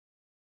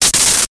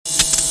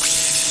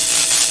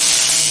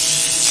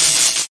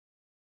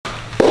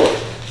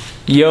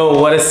Yo,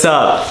 what is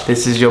up?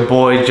 This is your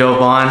boy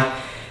Jovan,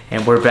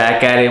 and we're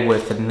back at it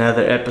with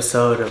another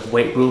episode of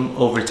Weight Room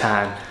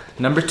Overtime,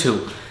 number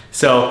 2.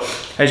 So,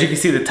 as you can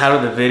see the title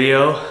of the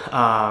video,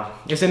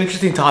 it's an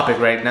interesting topic,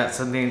 right? Not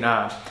something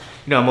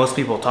most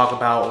people talk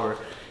about or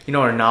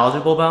are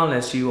knowledgeable about,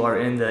 unless you are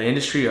in the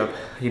industry of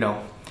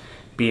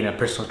being a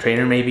personal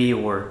trainer maybe,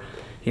 or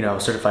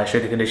certified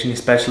strength and conditioning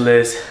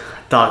specialist,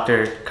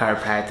 doctor,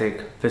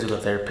 chiropractic, physical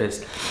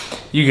therapist.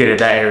 You get it,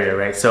 that area,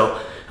 right?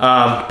 So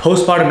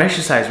postpartum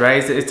exercise,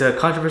 right? It's a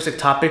controversial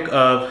topic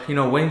of,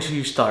 when should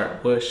you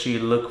start? What should you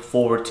look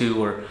forward to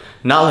or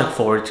not look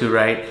forward to,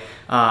 right?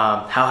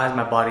 How has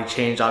my body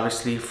changed,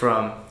 obviously,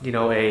 from,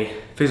 a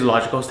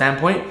physiological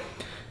standpoint,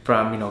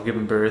 from,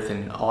 giving birth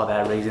and all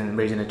that,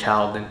 raising a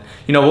child, and,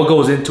 what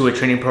goes into a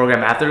training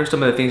program after,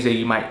 some of the things that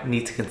you might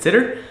need to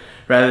consider,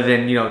 rather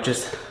than,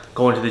 just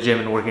going to the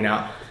gym and working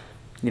out,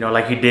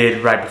 like you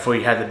did right before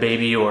you had the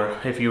baby, or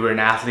if you were an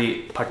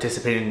athlete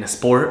participating in a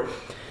sport,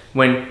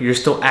 when you're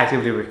still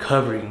actively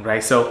recovering,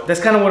 right? So that's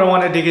kind of what I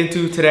want to dig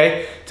into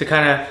today, to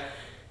kind of,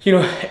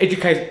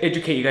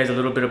 educate you guys a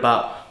little bit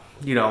about,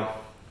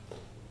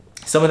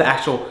 some of the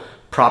actual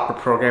proper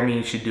programming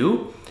you should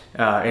do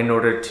in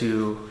order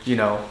to,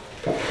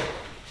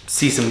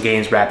 see some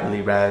gains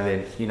rapidly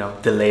rather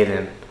than, delay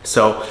them.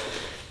 So,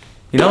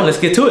 let's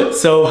get to it.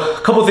 So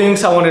a couple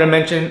things I wanted to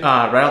mention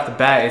right off the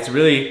bat. It's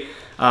really,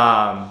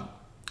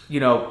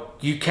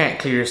 you can't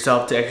clear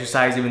yourself to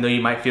exercise even though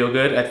you might feel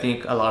good. I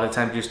think a lot of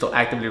times you're still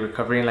actively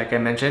recovering, like I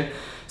mentioned.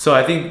 So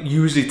I think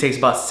usually it takes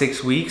about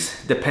 6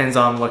 weeks, depends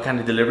on what kind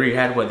of delivery you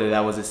had, whether that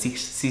was a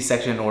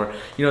C-section or,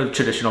 the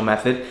traditional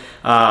method.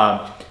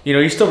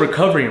 You're still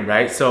recovering,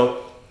 right?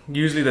 So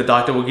usually the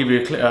doctor will give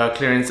you a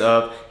clearance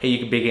of, hey, you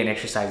can begin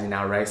exercising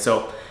now, right?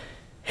 So,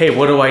 hey,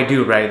 what do I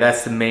do, right?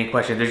 That's the main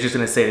question. They're just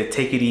gonna say to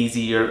take it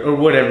easy or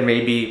whatever it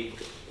may be,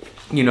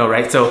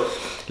 right? So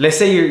let's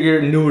say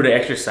you're newer to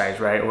exercise,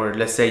 right? Or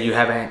let's say you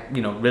haven't,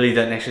 really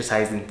done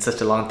exercise in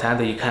such a long time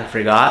that you kind of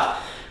forgot.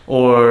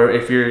 Or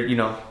if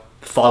you're,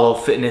 follow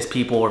fitness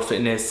people or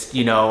fitness,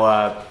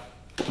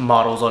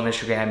 models on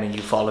Instagram, and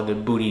you follow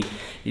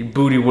your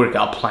booty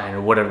workout plan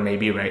or whatever it may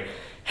be, right?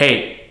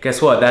 Hey,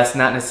 guess what? That's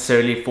not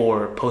necessarily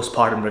for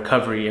postpartum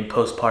recovery and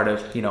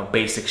postpartum,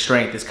 basic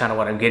strength is kind of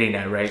what I'm getting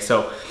at, right?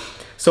 So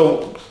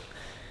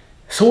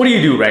what do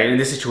you do, right, in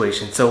this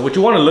situation? So what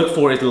you want to look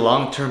for is the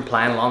long-term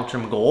plan,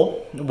 long-term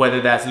goal, whether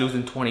that's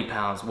losing 20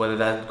 pounds, whether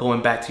that's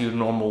going back to your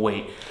normal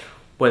weight,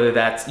 whether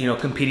that's,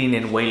 competing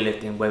in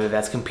weightlifting, whether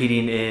that's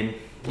competing in,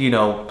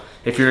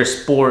 if you're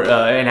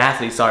an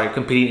athlete,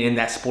 competing in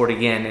that sport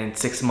again in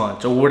 6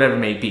 months or whatever it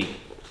may be,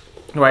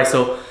 right?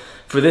 So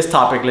for this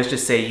topic, let's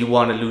just say you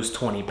want to lose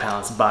 20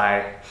 pounds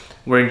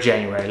we're in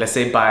January, let's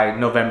say by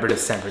November,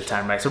 December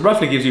time, right? So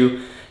roughly gives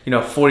you,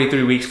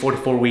 43 weeks,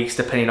 44 weeks,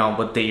 depending on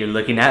what day you're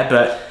looking at.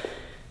 But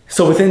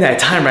so within that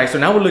time, right? So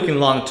now we're looking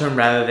long term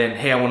rather than,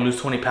 hey, I want to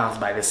lose 20 pounds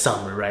by this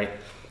summer, right?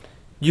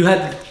 You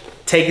had to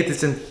take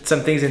some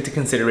things into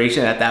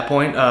consideration at that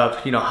point of,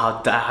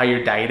 how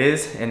your diet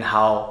is and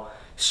how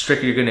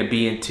strict you're going to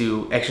be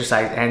into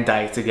exercise and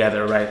diet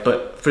together, right?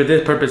 But for the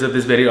purpose of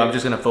this video, I'm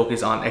just going to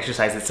focus on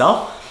exercise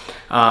itself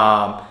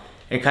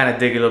and kind of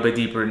dig a little bit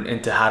deeper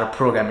into how to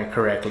program it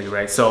correctly,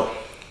 right? So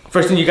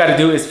first thing you got to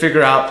do is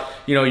figure out,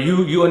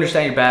 you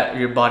understand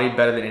your body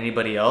better than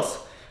anybody else.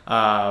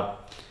 A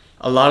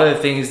lot of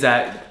the things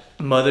that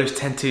mothers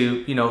tend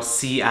to,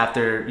 see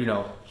after,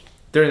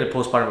 during the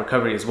postpartum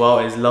recovery as well,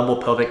 is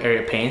lumbopelvic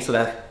area pain. So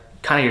that's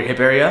kind of your hip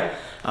area,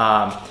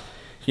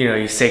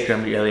 your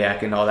sacrum, your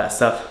iliac, and all that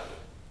stuff.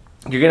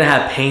 You're gonna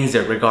have pains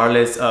there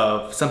regardless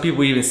of, some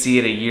people even see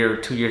it a year or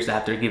 2 years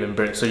after giving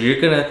birth. So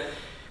you're gonna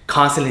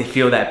constantly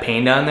feel that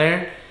pain down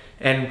there.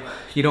 And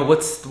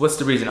what's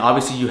the reason?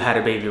 Obviously you had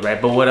a baby, right?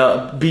 But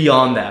what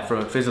beyond that, from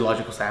a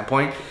physiological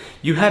standpoint,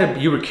 you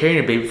were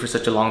carrying a baby for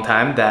such a long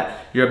time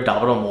that your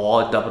abdominal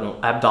wall,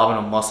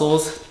 abdominal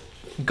muscles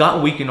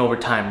got weakened over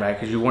time, right?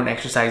 Because you weren't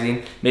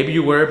exercising. Maybe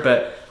you were,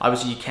 but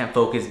obviously you can't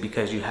focus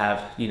because you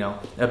have,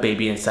 a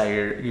baby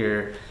inside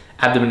your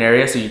abdomen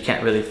area, so you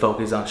can't really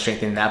focus on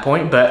strengthening that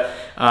point. But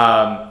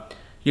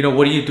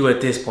what do you do at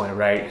this point,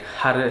 right?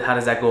 How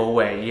does that go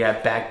away? You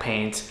have back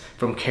pains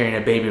from carrying a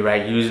baby,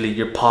 right? Usually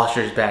your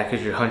posture is bad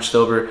because you're hunched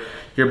over.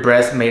 Your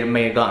breast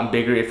may have gotten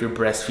bigger if you're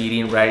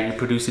breastfeeding, right? You're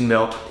producing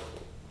milk.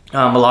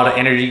 A lot of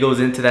energy goes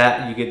into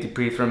that. You get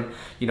depleted from,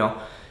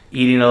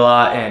 eating a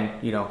lot and,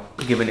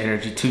 giving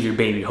energy to your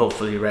baby,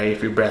 hopefully, right?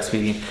 If you're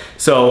breastfeeding.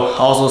 So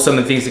also some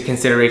of the things to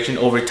consideration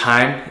over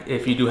time,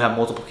 if you do have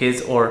multiple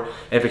kids or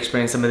have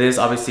experienced some of this,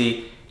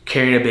 obviously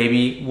carrying a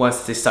baby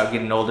once they start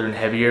getting older and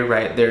heavier,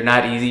 right? They're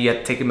not easy. You have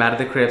to take them out of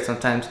the crib.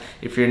 Sometimes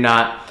if you're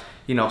not,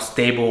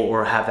 stable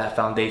or have that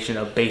foundation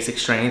of basic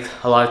strength,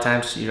 a lot of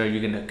times, you're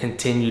going to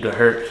continue to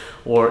hurt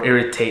or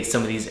irritate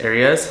some of these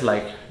areas,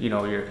 like,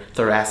 your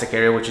thoracic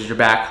area, which is your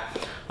back,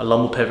 a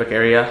lumbopelvic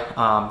area.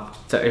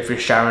 So if you're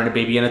showering a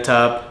baby in a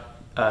tub,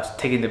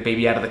 taking the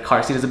baby out of the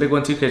car seat is a big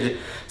one too, because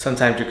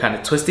sometimes you're kind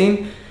of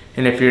twisting.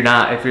 And if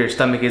your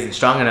stomach isn't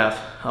strong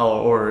enough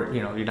or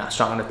you're not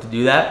strong enough to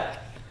do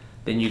that,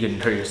 then you can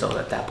hurt yourself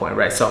at that point,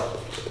 right? So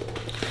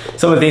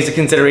some of the things to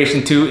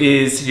consideration too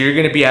is you're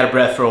gonna be out of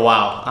breath for a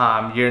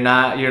while. Your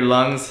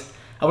lungs,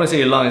 I wouldn't say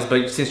your lungs,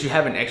 but since you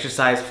haven't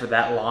exercised for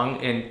that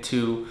long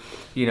into,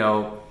 you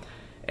know,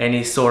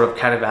 any sort of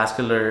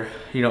cardiovascular,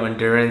 you know,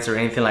 endurance or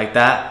anything like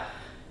that,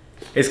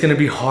 it's gonna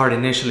be hard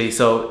initially.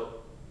 So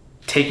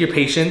take your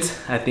patience.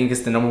 I think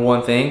it's the number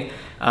one thing.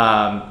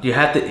 You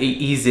have to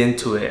ease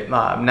into it,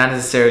 not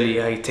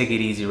necessarily take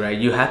it easy, right?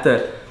 You have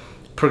to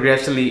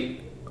progressively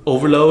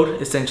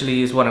overload,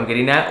 essentially, is what I'm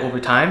getting at, over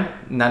time.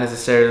 Not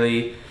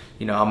necessarily,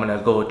 you know, I'm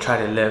gonna go try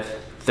to lift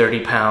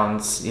 30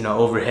 pounds, you know,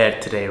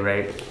 overhead today,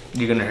 right?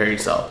 You're gonna hurt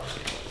yourself.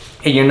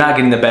 And you're not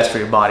getting the best for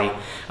your body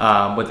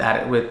with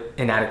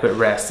inadequate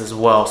rest as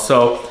well.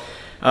 So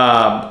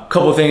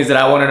couple of things that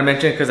I wanted to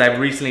mention, because I've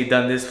recently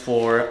done this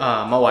for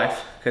my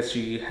wife, because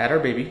she had her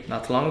baby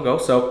not too long ago.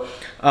 So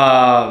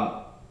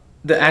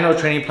the annual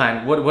training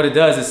plan, what it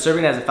does is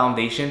serving as a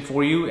foundation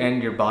for you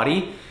and your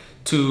body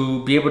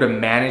to be able to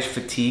manage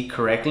fatigue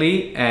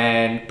correctly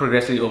and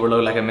progressively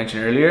overload, like I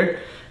mentioned earlier,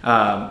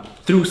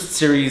 through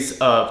series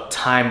of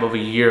time of a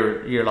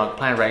year-long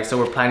plan, right? So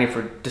we're planning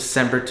for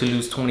December to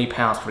lose 20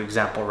 pounds, for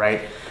example, right?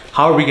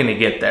 How are we gonna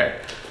get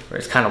there?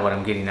 It's kind of what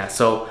I'm getting at.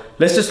 So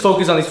let's just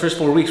focus on these first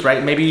 4 weeks,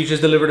 right? Maybe you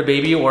just delivered a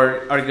baby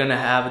or are gonna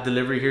have a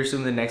delivery here soon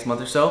in the next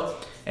month or so,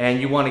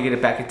 and you wanna get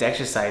it back into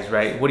exercise,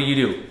 right? What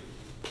do?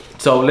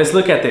 So let's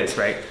look at this,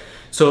 right?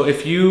 So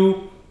if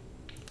you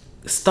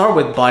start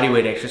with body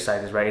weight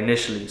exercises, right,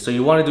 initially. So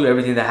you want to do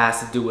everything that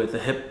has to do with the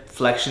hip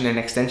flexion and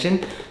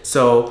extension.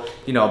 So,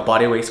 you know,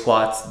 body weight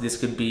squats, this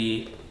could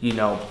be, you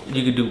know,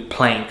 you could do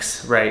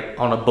planks, right,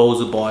 on a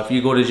Bosu ball. If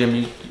you go to the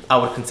gym, I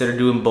would consider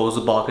doing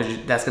Bosu ball, because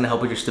that's going to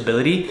help with your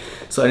stability.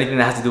 So anything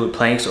that has to do with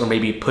planks, or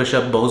maybe push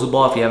up Bosu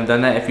ball if you haven't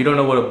done that. If you don't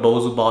know what a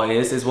Bosu ball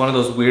is, it's one of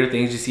those weird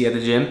things you see at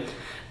the gym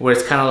where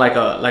it's kind of like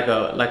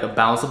a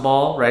bounce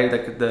ball, right,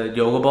 like the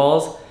yoga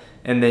balls.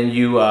 And then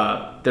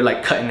they're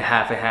like cut in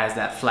half. It has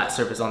that flat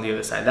surface on the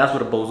other side. That's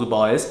what a Bosu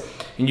ball is.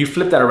 And you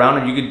flip that around,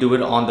 and you can do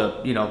it on the,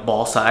 you know,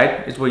 ball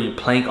side. It's where you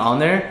plank on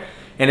there,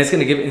 and it's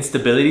gonna give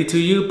instability to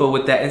you. But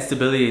what that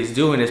instability is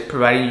doing is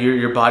providing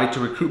your body to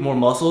recruit more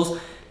muscles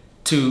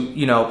to,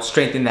 you know,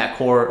 strengthen that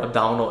core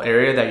abdominal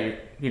area that you're,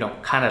 you know,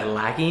 kind of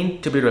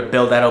lacking, to be able to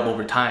build that up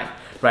over time,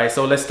 right?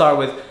 So let's start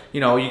with, you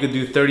know, you could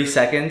do 30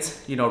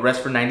 seconds, you know,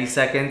 rest for 90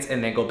 seconds,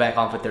 and then go back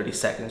on for 30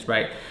 seconds,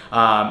 right?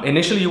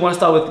 Initially, you want to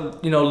start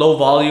with, you know, low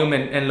volume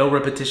and low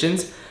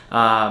repetitions,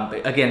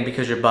 again,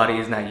 because your body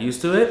is not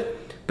used to it.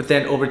 But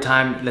then over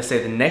time, let's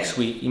say the next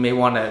week, you may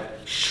want to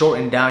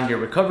shorten down your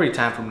recovery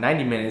time from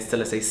 90 minutes to,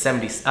 let's say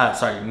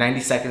 90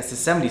 seconds to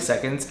 70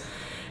 seconds,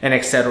 and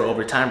etc.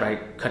 over time,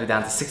 right? Cut it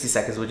down to 60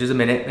 seconds, which is a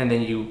minute, and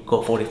then you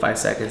go 45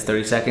 seconds,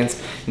 30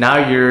 seconds.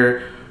 Now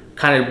you're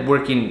kind of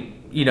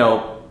working, you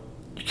know,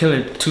 you're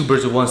killing two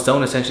birds with one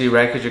stone, essentially,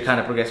 right? Because you're kind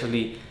of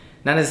progressively,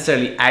 not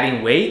necessarily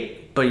adding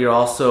weight, but you're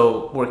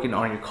also working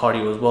on your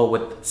cardio as well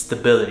with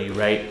stability,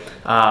 right?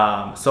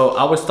 So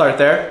I would start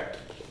there.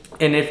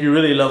 And if you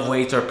really love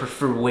weights or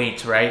prefer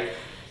weights, right,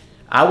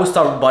 I would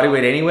start with body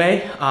weight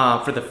anyway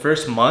for the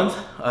first month,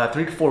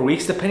 3 to 4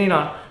 weeks, depending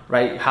on,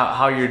 right,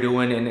 how you're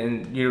doing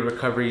and your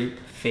recovery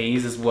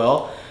phase as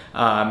well.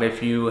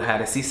 If you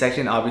had a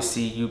C-section,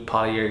 obviously you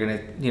probably are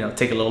gonna, you know,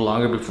 take a little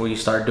longer before you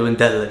start doing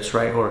deadlifts,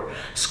 right, or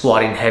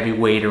squatting heavy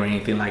weight or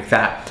anything like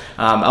that.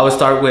 I would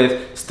start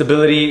with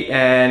stability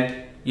and,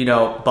 you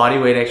know, body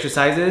weight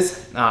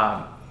exercises.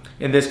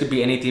 And this could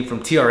be anything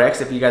from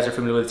TRX. If you guys are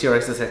familiar with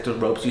TRX, that's like those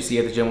ropes you see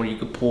at the gym where you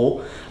could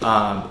pull.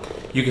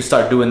 You can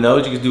start doing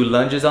those. You can do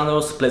lunges on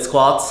those, split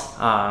squats,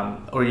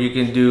 or you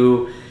can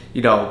do,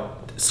 you know,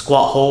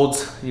 squat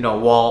holds, you know,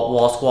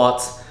 wall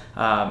squats.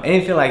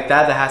 Anything like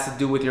that that has to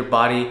do with your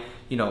body,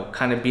 you know,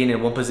 kind of being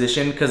in one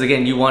position. Because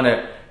again, you want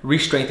to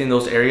re-strengthen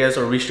those areas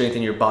or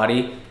re-strengthen your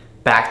body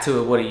back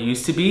to what it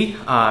used to be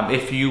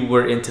if you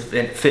were into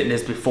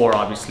fitness before,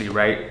 obviously,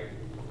 right?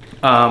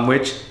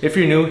 Which, if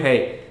you're new,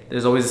 hey,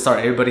 there's always a start.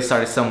 Everybody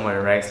started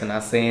somewhere, right? So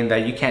not saying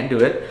that you can't do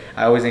it.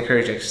 I always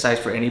encourage exercise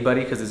for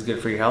anybody because it's good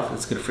for your health.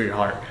 It's good for your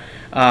heart.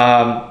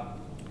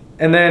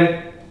 And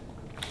then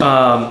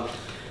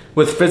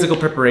with physical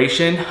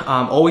preparation,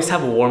 always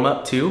have a warm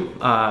up too.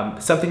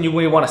 Something you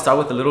may want to start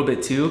with a little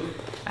bit too,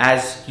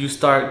 as you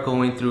start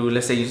going through.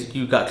 Let's say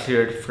you got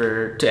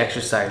cleared to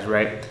exercise,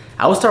 right?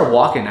 I would start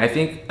walking. I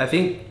think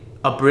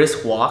a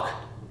brisk walk,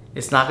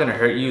 it's not gonna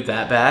hurt you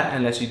that bad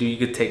unless you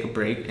could take a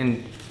break.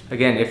 And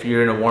again, if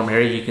you're in a warm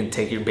area, you can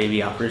take your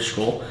baby out for a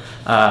stroll.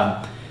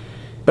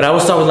 But I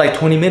would start with like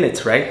 20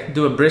 minutes, right?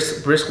 Do a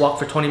brisk walk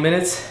for 20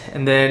 minutes,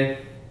 and then,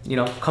 you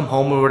know, come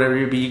home or whatever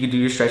you be. You could do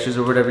your stretches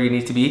or whatever you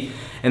need to be.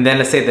 And then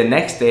let's say the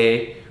next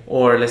day,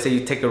 or let's say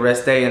you take a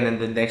rest day, and then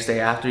the next day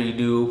after you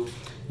do,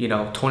 you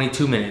know,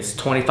 22 minutes,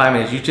 25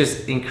 minutes. You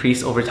just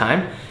increase over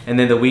time. And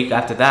then the week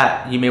after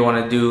that, you may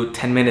want to do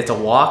 10 minutes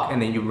of walk,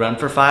 and then you run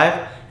for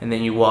 5, and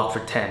then you walk for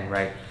 10,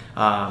 right?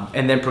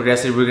 And then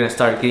progressively, we're gonna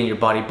start getting your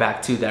body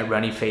back to that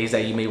running phase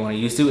that you may want to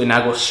use to, and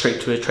not go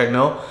straight to a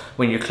treadmill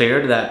when you're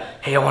cleared.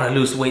 That, hey, I want to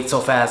lose weight so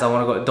fast, I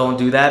want to go. Don't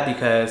do that,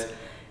 because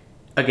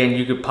again,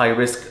 you could probably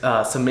risk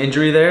some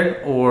injury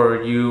there,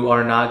 or you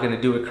are not going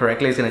to do it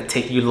correctly. It's going to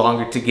take you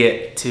longer to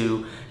get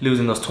to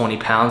losing those 20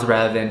 pounds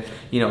rather than,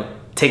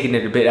 taking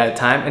it a bit at a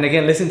time. And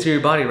again, listen to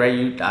your body,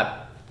 right?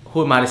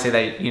 Who am I to say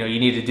that, you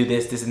need to do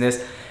this, this, and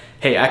this?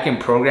 Hey, I can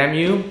program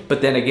you,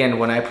 but then again,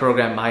 when I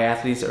program my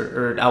athletes,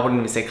 or I wouldn't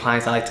even say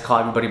clients, I like to call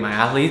everybody my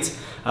athletes.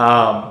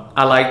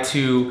 I like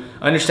to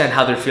understand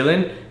how they're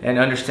feeling and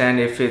understand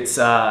if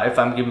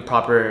I'm giving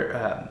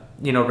proper,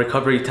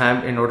 recovery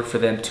time in order for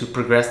them to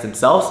progress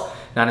themselves,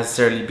 not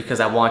necessarily because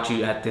I want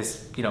you at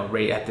this,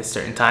 rate at this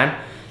certain time.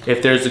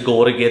 If there's a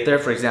goal to get there,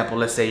 for example,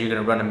 let's say you're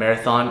going to run a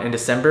marathon in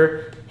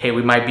December. Hey,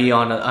 we might be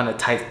on a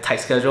tight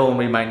schedule, and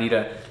we might need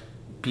to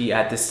be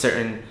at this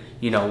certain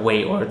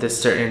weight or this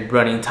certain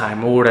running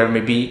time or whatever it may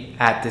be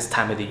at this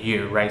time of the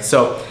year, right?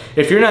 So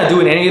if you're not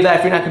doing any of that,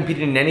 if you're not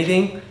competing in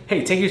anything,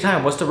 hey, take your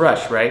time. What's the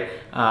rush, right?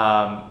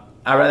 I'd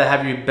rather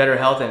have you better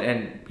health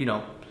and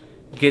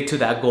get to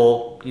that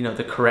goal,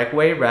 the correct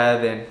way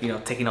rather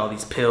than, taking all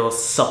these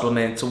pills,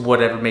 supplements,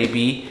 whatever it may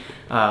be,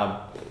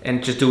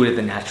 and just do it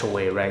the natural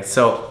way, right?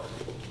 So,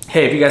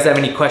 hey, if you guys have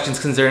any questions,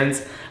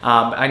 concerns,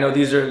 I know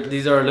these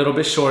are a little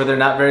bit shorter. They're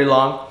not very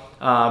long.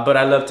 But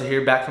I love to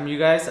hear back from you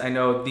guys. I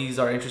know these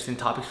are interesting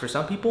topics for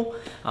some people.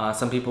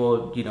 Some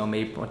people,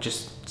 may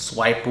just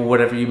swipe or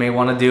whatever you may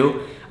want to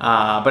do.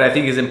 But I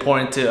think it's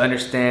important to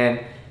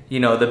understand,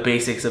 the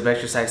basics of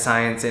exercise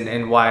science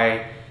and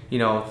why,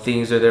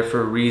 things are there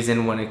for a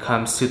reason when it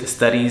comes to the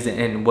studies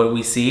and what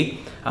we see.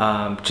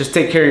 Just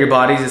take care of your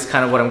bodies is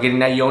kind of what I'm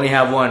getting at. You only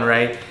have one,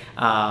 right?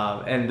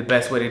 And the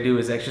best way to do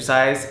is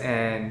exercise.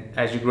 And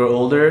as you grow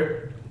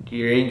older,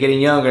 you ain't getting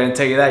younger. And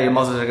tell you that, your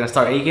muscles are going to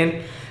start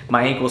aching.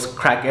 My ankles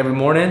crack every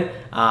morning.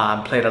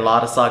 Played a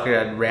lot of soccer.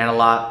 I ran a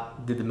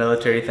lot. Did the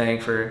military thing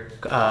for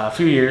a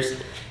few years,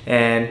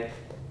 and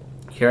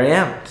here I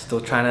am,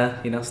 still trying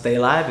to stay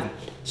alive and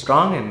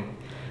strong. And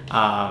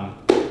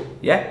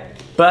yeah.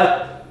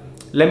 But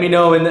let me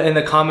know in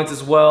the comments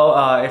as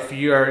well if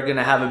you are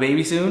gonna have a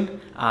baby soon.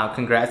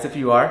 Congrats if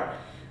you are.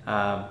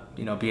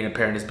 Being a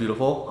parent is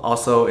beautiful.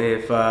 Also,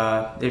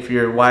 if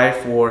your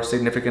wife or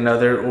significant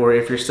other, or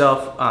if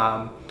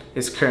yourself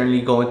is currently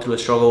going through a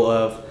struggle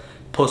of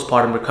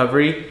postpartum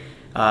recovery,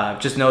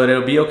 just know that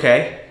it'll be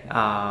okay.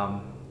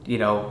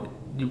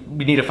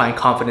 We need to find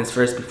confidence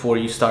first before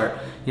you start,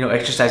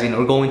 exercising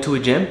or going to a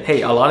gym.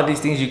 Hey, a lot of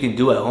these things you can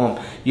do at home.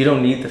 You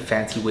don't need the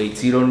fancy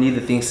weights. You don't need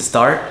the things to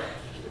start.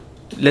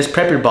 Let's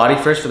prep your body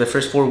first for the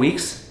first 4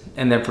 weeks,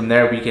 and then from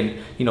there we can,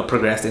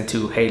 progress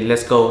into, hey,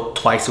 let's go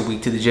twice a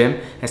week to the gym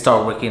and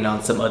start working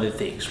on some other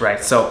things,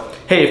 right? So,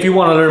 hey, if you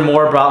want to learn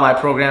more about my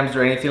programs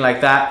or anything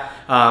like that,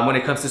 when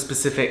it comes to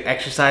specific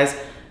exercise,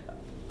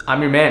 I'm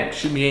your man.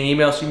 Shoot me an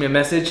email, shoot me a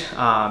message,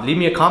 leave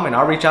me a comment.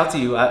 I'll reach out to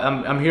you.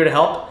 I'm here to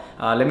help.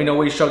 Let me know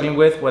what you're struggling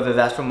with, whether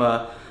that's from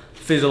a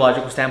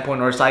physiological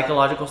standpoint or a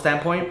psychological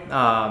standpoint.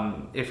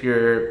 If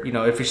your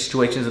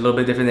situation is a little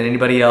bit different than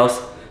anybody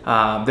else,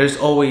 there's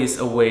always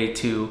a way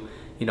to,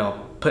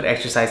 put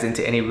exercise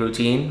into any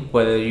routine,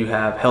 whether you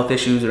have health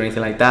issues or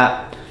anything like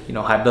that,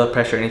 high blood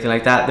pressure or anything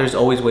like that. There's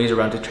always ways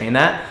around to train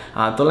that.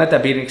 Don't let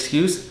that be an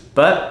excuse.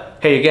 But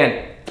hey,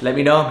 again, let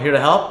me know. I'm here to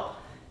help.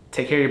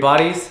 Take care of your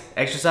bodies,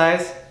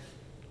 exercise.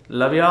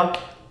 Love y'all.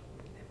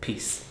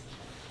 Peace.